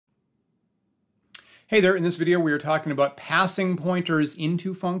Hey there, in this video we are talking about passing pointers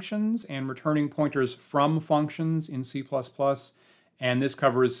into functions and returning pointers from functions in C++, and this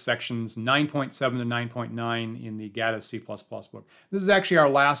covers sections 9.7 to 9.9 in the Gaddis C++ book. This is actually our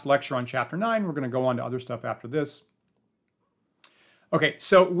last lecture on chapter 9. We're going to go on to other stuff after this. Okay,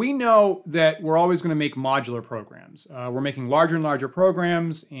 so we know that we're always going to make modular programs. We're making larger and larger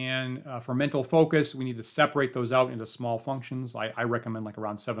programs, and for mental focus, we need to separate those out into small functions. I recommend like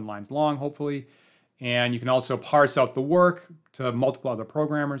around 7 lines long, hopefully. And you can also parse out the work to multiple other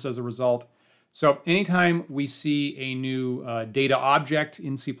programmers as a result. So anytime we see a new data object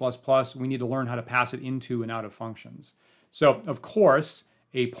in C++, we need to learn how to pass it into and out of functions. So of course,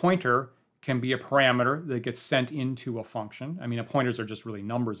 a pointer can be a parameter that gets sent into a function. I mean, pointers are just really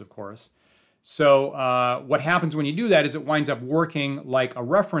numbers, of course. So what happens when you do that is it winds up working like a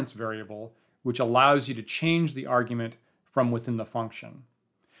reference variable, which allows you to change the argument from within the function.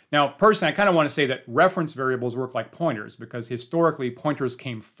 Now, personally, I kind of want to say that reference variables work like pointers because historically pointers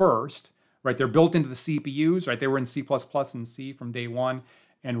came first, right? They're built into the CPUs, right? They were in C++ and C from day one,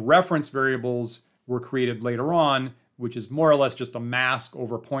 and reference variables were created later on, which is more or less just a mask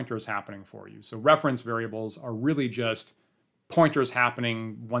over pointers happening for you. So reference variables are really just pointers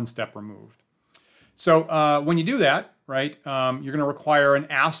happening one step removed. So when you do that, right, you're going to require an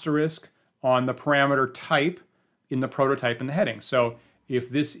asterisk on the parameter type in the prototype in the heading. So if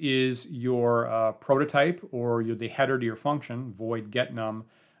this is your prototype or the header to your function, void getNum,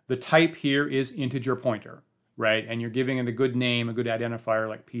 the type here is integer pointer, right? And you're giving it a good name, a good identifier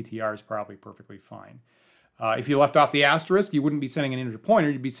like PTR is probably perfectly fine. If you left off the asterisk, you wouldn't be sending an integer pointer,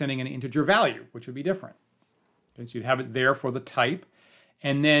 you'd be sending an integer value, which would be different. Okay, so you'd have it there for the type.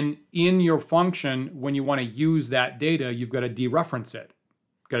 And then in your function, when you want to use that data, you've got to dereference it.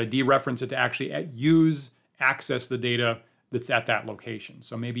 You've got to dereference it to actually access the data that's at that location.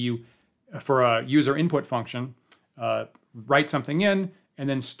 So maybe you, for a user input function, write something in and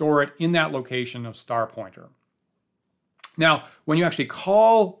then store it in that location of star pointer. Now, when you actually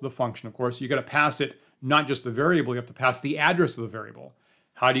call the function, of course, you got to pass it not just the variable, you have to pass the address of the variable.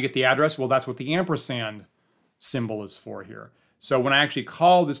 How do you get the address? Well, that's what the ampersand symbol is for here. So when I actually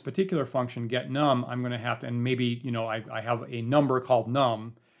call this particular function getNum, I'm going to have to, and maybe, you know, I have a number called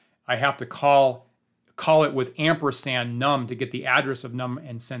num, I have to call it with ampersand num to get the address of num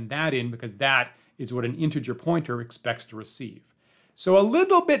and send that in because that is what an integer pointer expects to receive. So a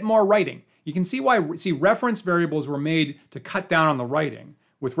little bit more writing. You can see why reference variables were made to cut down on the writing.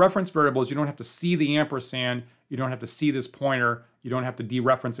 With reference variables, you don't have to see the ampersand, you don't have to see this pointer, you don't have to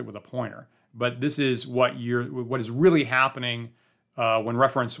dereference it with a pointer. But this is what is really happening when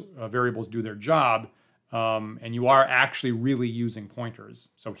reference variables do their job. And you are actually really using pointers.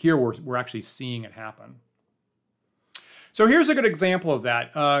 So here we're actually seeing it happen. So here's a good example of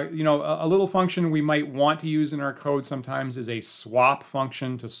that. You know, a little function we might want to use in our code sometimes is a swap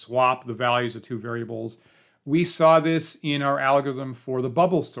function to swap the values of two variables. We saw this in our algorithm for the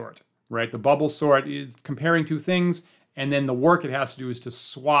bubble sort, right? The bubble sort is comparing two things, and then the work it has to do is to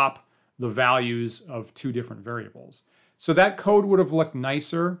swap the values of two different variables. So that code would have looked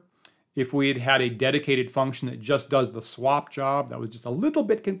nicer if we had had a dedicated function that just does the swap job. That was just a little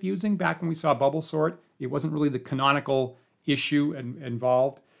bit confusing back when we saw bubble sort. It wasn't really the canonical issue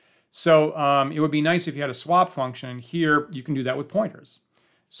involved. So it would be nice if you had a swap function. Here, you can do that with pointers.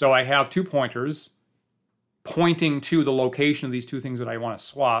 So I have two pointers pointing to the location of these two things that I want to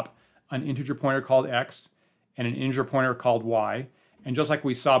swap, an integer pointer called x and an integer pointer called y. And just like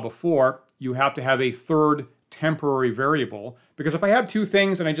we saw before, you have to have a third temporary variable, because if I have two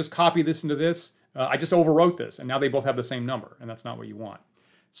things and I just copy this into this, I just overwrote this, and now they both have the same number, and that's not what you want.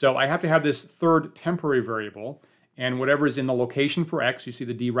 So I have to have this third temporary variable, and whatever is in the location for x, you see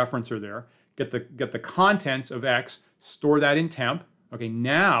the dereferencer there, get the contents of x, store that in temp. Okay,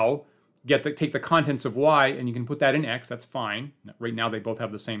 now take the contents of y, and you can put that in x, that's fine. Right now they both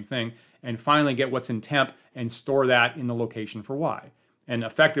have the same thing. And finally get what's in temp and store that in the location for y. And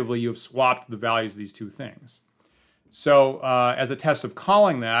effectively, you have swapped the values of these two things. So as a test of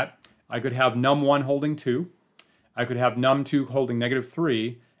calling that, I could have num1 holding 2. I could have num2 holding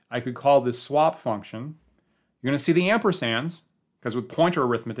 -3. I could call this swap function. You're going to see the ampersands, because with pointer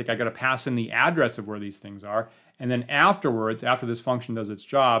arithmetic, I got to pass in the address of where these things are. And then afterwards, after this function does its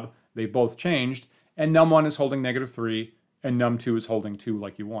job, they both changed. And num1 is holding -3, and num2 is holding 2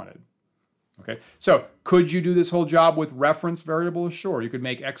 like you wanted. Okay, so could you do this whole job with reference variables? Sure, you could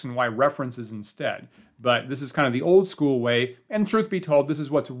make x and y references instead. But this is kind of the old school way, and truth be told, this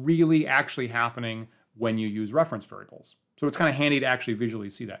is what's really actually happening when you use reference variables. So it's kind of handy to actually visually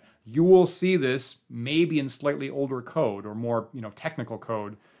see that. You will see this maybe in slightly older code or more, technical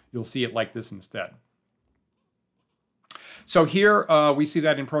code. You'll see it like this instead. So here we see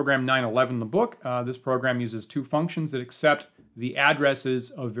that in program 911 in the book. This program uses two functions that accept the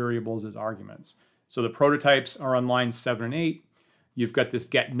addresses of variables as arguments. So the prototypes are on lines 7 and 8. You've got this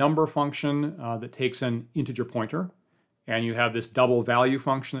getNumber function that takes an integer pointer, and you have this double value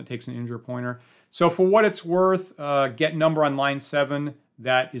function that takes an integer pointer. So for what it's worth, getNumber on line 7,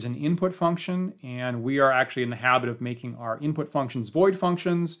 that is an input function, and we are actually in the habit of making our input functions void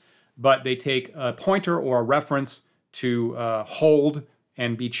functions, but they take a pointer or a reference to hold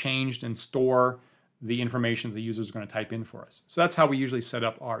and be changed and store the information the user is going to type in for us. So that's how we usually set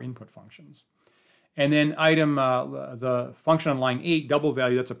up our input functions. And then the function on line 8, double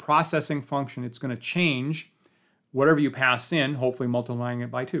value, that's a processing function. It's going to change whatever you pass in, hopefully multiplying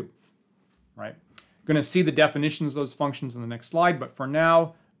it by 2, right? Going to see the definitions of those functions in the next slide, but for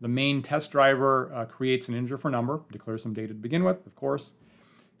now, the main test driver creates an integer for number, declares some data to begin with, of course,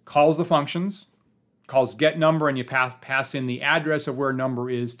 calls the functions, calls getNumber, and you pass in the address of where number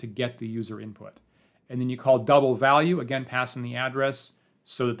is to get the user input. And then you call double value, again, pass in the address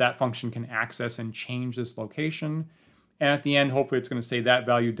so that that function can access and change this location. And at the end, hopefully it's going to say that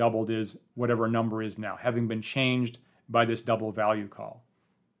value doubled is whatever number is now, having been changed by this double value call.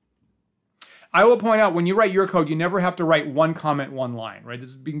 I will point out, when you write your code, you never have to write one comment, one line, right? This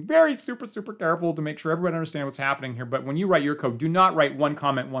is being very super careful to make sure everybody understands what's happening here. But when you write your code, do not write one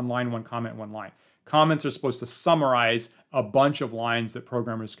comment, one line, one comment, one line. Comments are supposed to summarize a bunch of lines that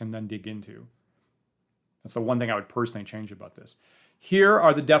programmers can then dig into. That's the one thing I would personally change about this. Here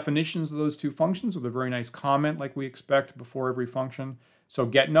are the definitions of those two functions with a very nice comment like we expect before every function. So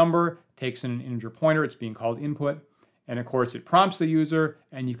getNumber takes in an integer pointer. It's being called input. And of course, it prompts the user,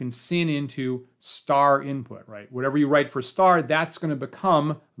 and you can send into star input, right? Whatever you write for star, that's going to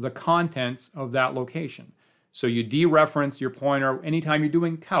become the contents of that location. So you dereference your pointer anytime you're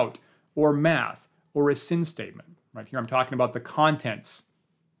doing count or math or a sin statement, right? Here I'm talking about the contents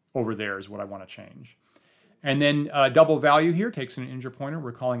over there is what I want to change. And then double value here takes an integer pointer.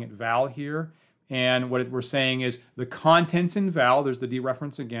 We're calling it val here. And what we're saying is the contents in val, there's the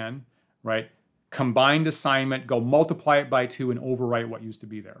dereference again, right? Combined assignment, go multiply it by 2 and overwrite what used to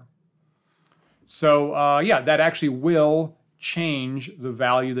be there. So yeah, that actually will change the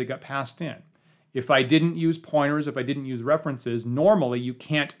value that got passed in. If I didn't use pointers, if I didn't use references, normally you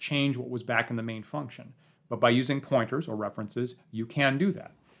can't change what was back in the main function. But by using pointers or references, you can do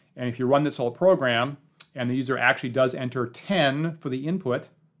that. And if you run this whole program, and the user actually does enter 10 for the input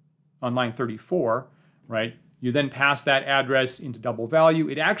on line 34, right? You then pass that address into double value.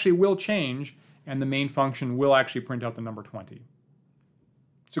 It actually will change, and the main function will actually print out the number 20.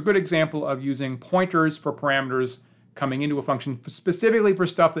 It's a good example of using pointers for parameters coming into a function specifically for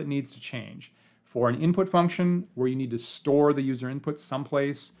stuff that needs to change. For an input function where you need to store the user input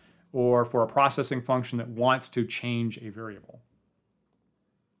someplace, or for a processing function that wants to change a variable.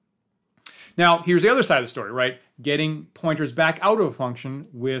 Now, here's the other side of the story, right? Getting pointers back out of a function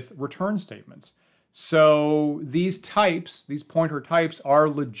with return statements. So these types, these pointer types, are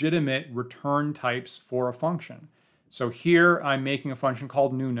legitimate return types for a function. So here I'm making a function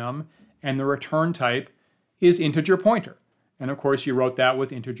called newNum, and the return type is integer pointer. And of course, you wrote that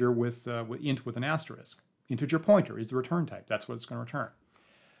with integer with int with an asterisk. Integer pointer is the return type. That's what it's going to return.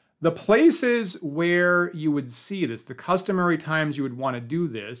 The places where you would see this, the customary times you would want to do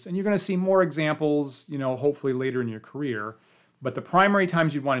this, and you're going to see more examples, you know, hopefully later in your career, but the primary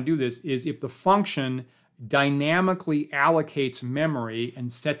times you'd want to do this is if the function dynamically allocates memory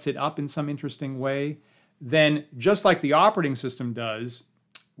and sets it up in some interesting way, then just like the operating system does,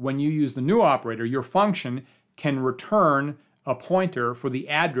 when you use the new operator, your function can return a pointer for the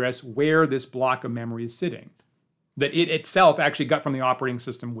address where this block of memory is sitting, that it itself actually got from the operating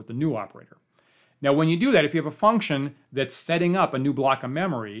system with the new operator. Now, when you do that, if you have a function that's setting up a new block of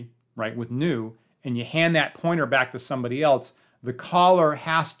memory, right, with new, and you hand that pointer back to somebody else, the caller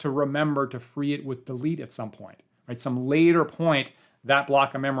has to remember to free it with delete at some point, right? Some later point, that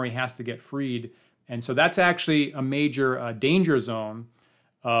block of memory has to get freed. And so that's actually a major danger zone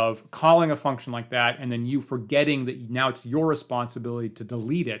of calling a function like that and then you forgetting that now it's your responsibility to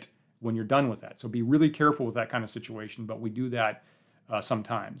delete it when you're done with that. So be really careful with that kind of situation, but we do that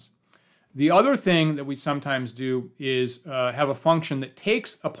sometimes. The other thing that we sometimes do is have a function that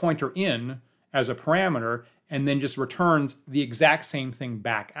takes a pointer in as a parameter and then just returns the exact same thing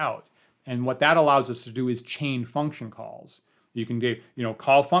back out. And what that allows us to do is chain function calls. You can do, you know,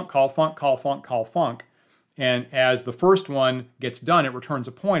 call func, call func, call func, call func. And as the first one gets done, it returns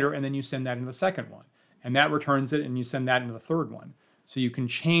a pointer, and then you send that into the second one. And that returns it, and you send that into the third one. So you can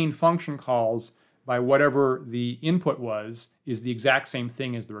chain function calls by whatever the input was is the exact same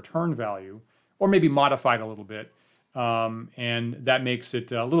thing as the return value, or maybe modified a little bit. and that makes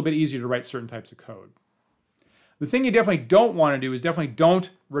it a little bit easier to write certain types of code. The thing you definitely don't want to do is definitely don't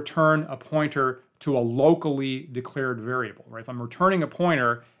return a pointer to a locally declared variable, right? If I'm returning a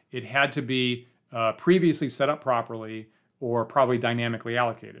pointer, it had to be previously set up properly or probably dynamically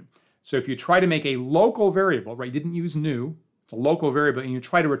allocated. So if you try to make a local variable, right, you didn't use new, it's a local variable, and you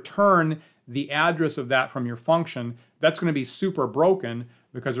try to return the address of that from your function, that's going to be super broken,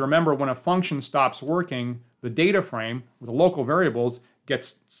 because remember, when a function stops working, the data frame with the local variables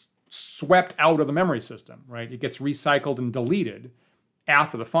gets swept out of the memory system, right? It gets recycled and deleted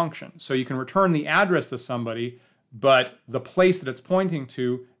after the function. So you can return the address to somebody, but the place that it's pointing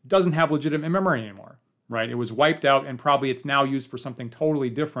to doesn't have legitimate memory anymore, right? It was wiped out, and probably it's now used for something totally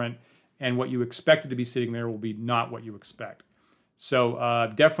different, and what you expected to be sitting there will be not what you expect.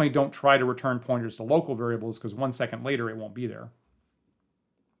 So definitely don't try to return pointers to local variables, because 1 second later it won't be there.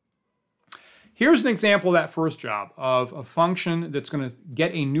 Here's an example of that first job of a function that's going to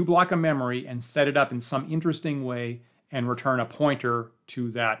get a new block of memory and set it up in some interesting way and return a pointer to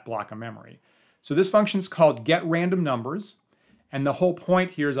that block of memory. So this function is called getRandomNumbers, and the whole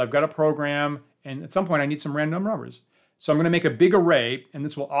point here is I've got a program, and at some point I need some random numbers. So I'm going to make a big array, and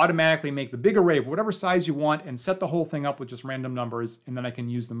this will automatically make the big array of whatever size you want and set the whole thing up with just random numbers, and then I can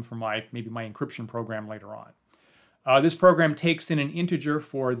use them for maybe my encryption program later on. This program takes in an integer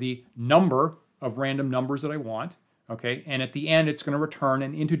for the number of random numbers that I want, okay? And at the end, it's going to return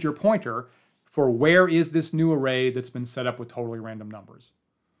an integer pointer for where is this new array that's been set up with totally random numbers,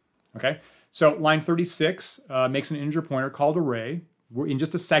 okay? So line 36 makes an integer pointer called array. In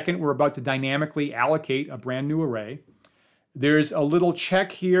just a second, we're about to dynamically allocate a brand new array. There's a little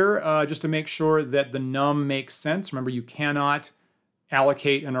check here just to make sure that the num makes sense. Remember, you cannot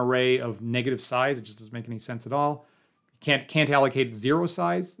allocate an array of negative size. It just doesn't make any sense at all. You can't allocate 0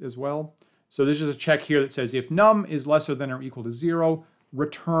 size as well. So this is a check here that says if num is lesser than or equal to 0,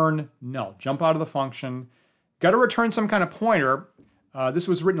 return null. Jump out of the function. Got to return some kind of pointer. This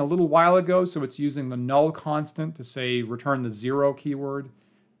was written a little while ago, so it's using the null constant to say return the 0 keyword.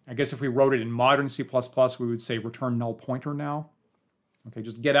 I guess if we wrote it in modern C++, we would say return null pointer now. Okay,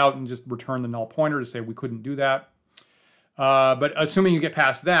 just get out and just return the null pointer to say we couldn't do that. But assuming you get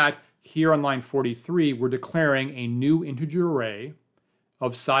past that, here on line 43, we're declaring a new integer array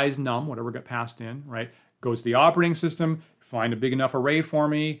of size num, whatever got passed in, right? Goes to the operating system, find a big enough array for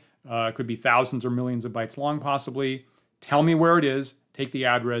me. It could be thousands or millions of bytes long, possibly. Tell me where it is, take the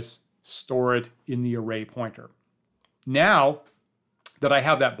address, store it in the array pointer. Now that I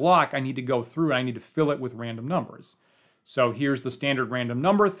have that block, I need to go through and I need to fill it with random numbers. So here's the standard random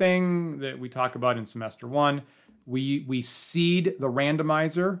number thing that we talk about in semester 1. We seed the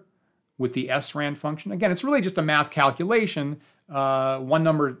randomizer with the srand function. Again, it's really just a math calculation. One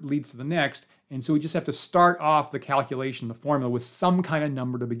number leads to the next, and so we just have to start off the calculation, the formula, with some kind of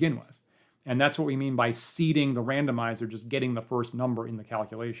number to begin with. And that's what we mean by seeding the randomizer, just getting the first number in the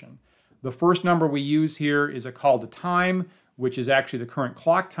calculation. The first number we use here is a call to time, which is actually the current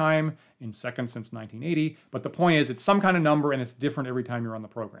clock time in seconds since 1980. But the point is, it's some kind of number, and it's different every time you run the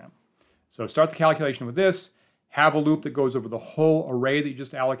program. So start the calculation with this, have a loop that goes over the whole array that you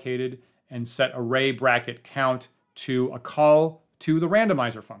just allocated, and set array bracket count to a call to the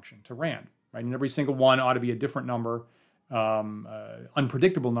randomizer function, to rand, right? And every single one ought to be a different number,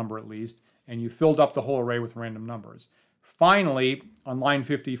 unpredictable number at least, and you filled up the whole array with random numbers. Finally, on line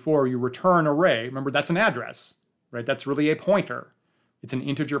 54, you return array. Remember, that's an address, right? That's really a pointer. It's an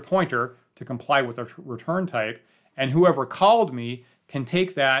integer pointer to comply with the return type, and whoever called me can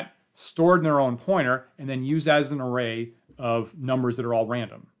take that stored in their own pointer and then use that as an array of numbers that are all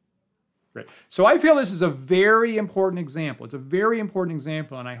random. Great. So I feel this is a very important example. It's a very important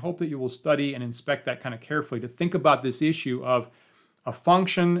example, and I hope that you will study and inspect that kind of carefully to think about this issue of a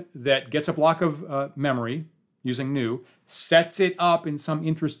function that gets a block of memory using new, sets it up in some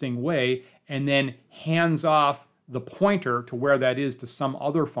interesting way, and then hands off the pointer to where that is to some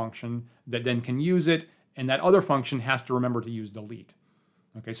other function that then can use it, and that other function has to remember to use delete.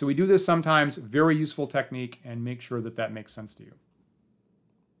 Okay, so we do this sometimes, very useful technique, and make sure that that makes sense to you.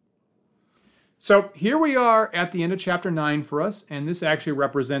 So here we are at the end of chapter 9 for us, and this actually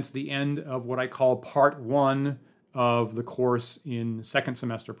represents the end of what I call part 1 of the course in second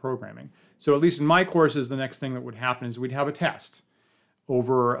semester programming. So at least in my courses, the next thing that would happen is we'd have a test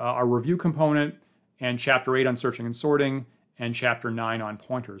over our review component and chapter 8 on searching and sorting and chapter 9 on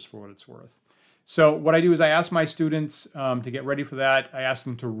pointers for what it's worth. So what I do is I ask my students to get ready for that. I ask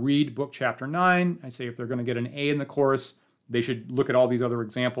them to read book chapter 9. I say if they're going to get an A in the course, they should look at all these other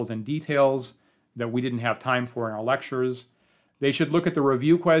examples and details that we didn't have time for in our lectures. They should look at the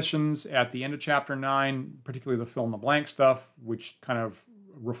review questions at the end of Chapter 9, particularly the fill-in-the-blank stuff, which kind of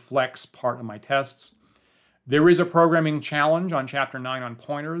reflects part of my tests. There is a programming challenge on Chapter 9 on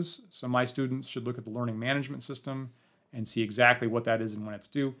pointers, so my students should look at the learning management system and see exactly what that is and when it's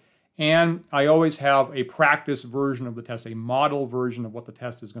due. And I always have a practice version of the test, a model version of what the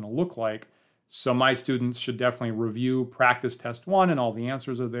test is going to look like. So my students should definitely review practice test 1 and all the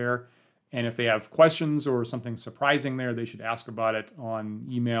answers are there. And if they have questions or something surprising there, they should ask about it on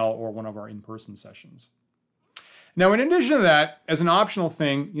email or one of our in-person sessions. Now, in addition to that, as an optional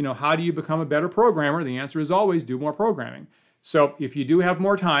thing, how do you become a better programmer? The answer is always do more programming. So if you do have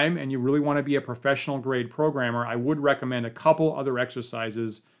more time and you really want to be a professional grade programmer, I would recommend a couple other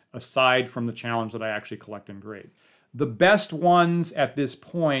exercises aside from the challenge that I actually collect and grade. The best ones at this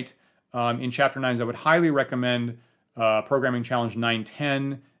point in Chapter 9 is I would highly recommend Programming Challenge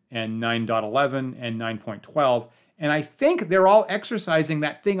 9.10 and 9.11 and 9.12. And I think they're all exercising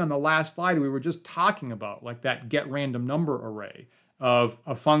that thing on the last slide we were just talking about, like that get random number array of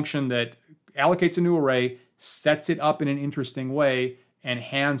a function that allocates a new array, sets it up in an interesting way, and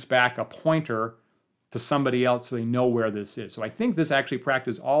hands back a pointer to somebody else so they know where this is. So I think this actually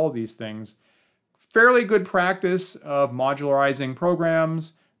practices all of these things. Fairly good practice of modularizing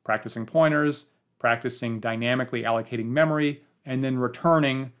programs, practicing pointers, practicing dynamically allocating memory, and then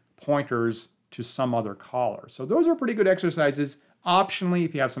returning pointers to some other caller. So those are pretty good exercises. Optionally,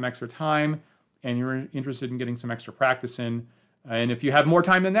 if you have some extra time and you're interested in getting some extra practice in, and if you have more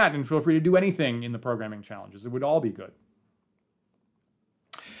time than that, then feel free to do anything in the programming challenges. It would all be good.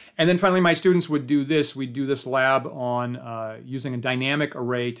 And then finally, my students would do this. We'd do this lab on using a dynamic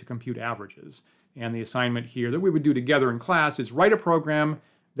array to compute averages. And the assignment here that we would do together in class is write a program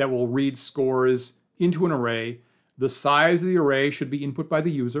that will read scores into an array. The size of the array should be input by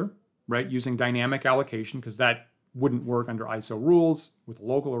the user, right, using dynamic allocation, because that wouldn't work under ISO rules with a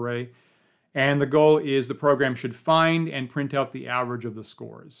local array. And the goal is the program should find and print out the average of the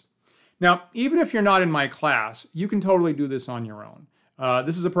scores. Now, even if you're not in my class, you can totally do this on your own.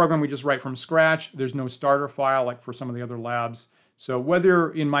 This is a program we just write from scratch. There's no starter file like for some of the other labs. So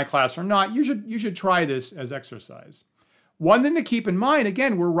whether in my class or not, you should try this as exercise. One thing to keep in mind,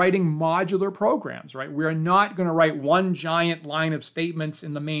 again, we're writing modular programs, right? We're not going to write one giant line of statements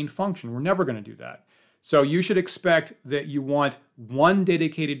in the main function. We're never going to do that. So you should expect that you want one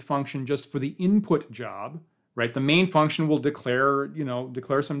dedicated function just for the input job, right? The main function will declare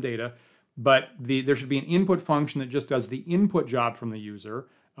some data, but there should be an input function that just does the input job from the user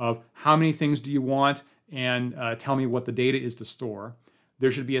of how many things do you want and tell me what the data is to store.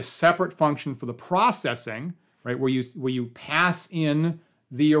 There should be a separate function for the processing, right, where you pass in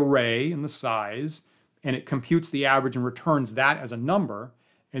the array and the size, and it computes the average and returns that as a number.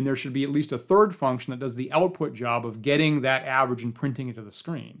 And there should be at least a third function that does the output job of getting that average and printing it to the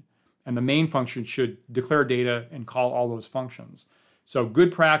screen. And the main function should declare data and call all those functions. So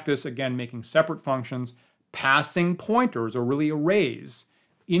good practice, again, making separate functions, passing pointers or really arrays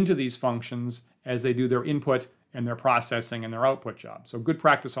into these functions as they do their input and their processing and their output job. So good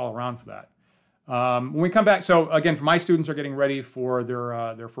practice all around for that. When we come back, so again, my students are getting ready for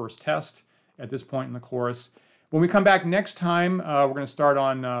their first test at this point in the course. When we come back next time, we're going to start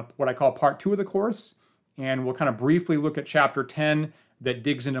on what I call part 2 of the course, and we'll kind of briefly look at chapter 10 that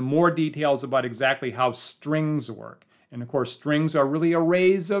digs into more details about exactly how strings work. And of course, strings are really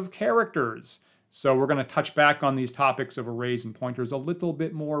arrays of characters. So we're going to touch back on these topics of arrays and pointers a little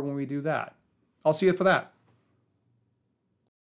bit more when we do that. I'll see you for that.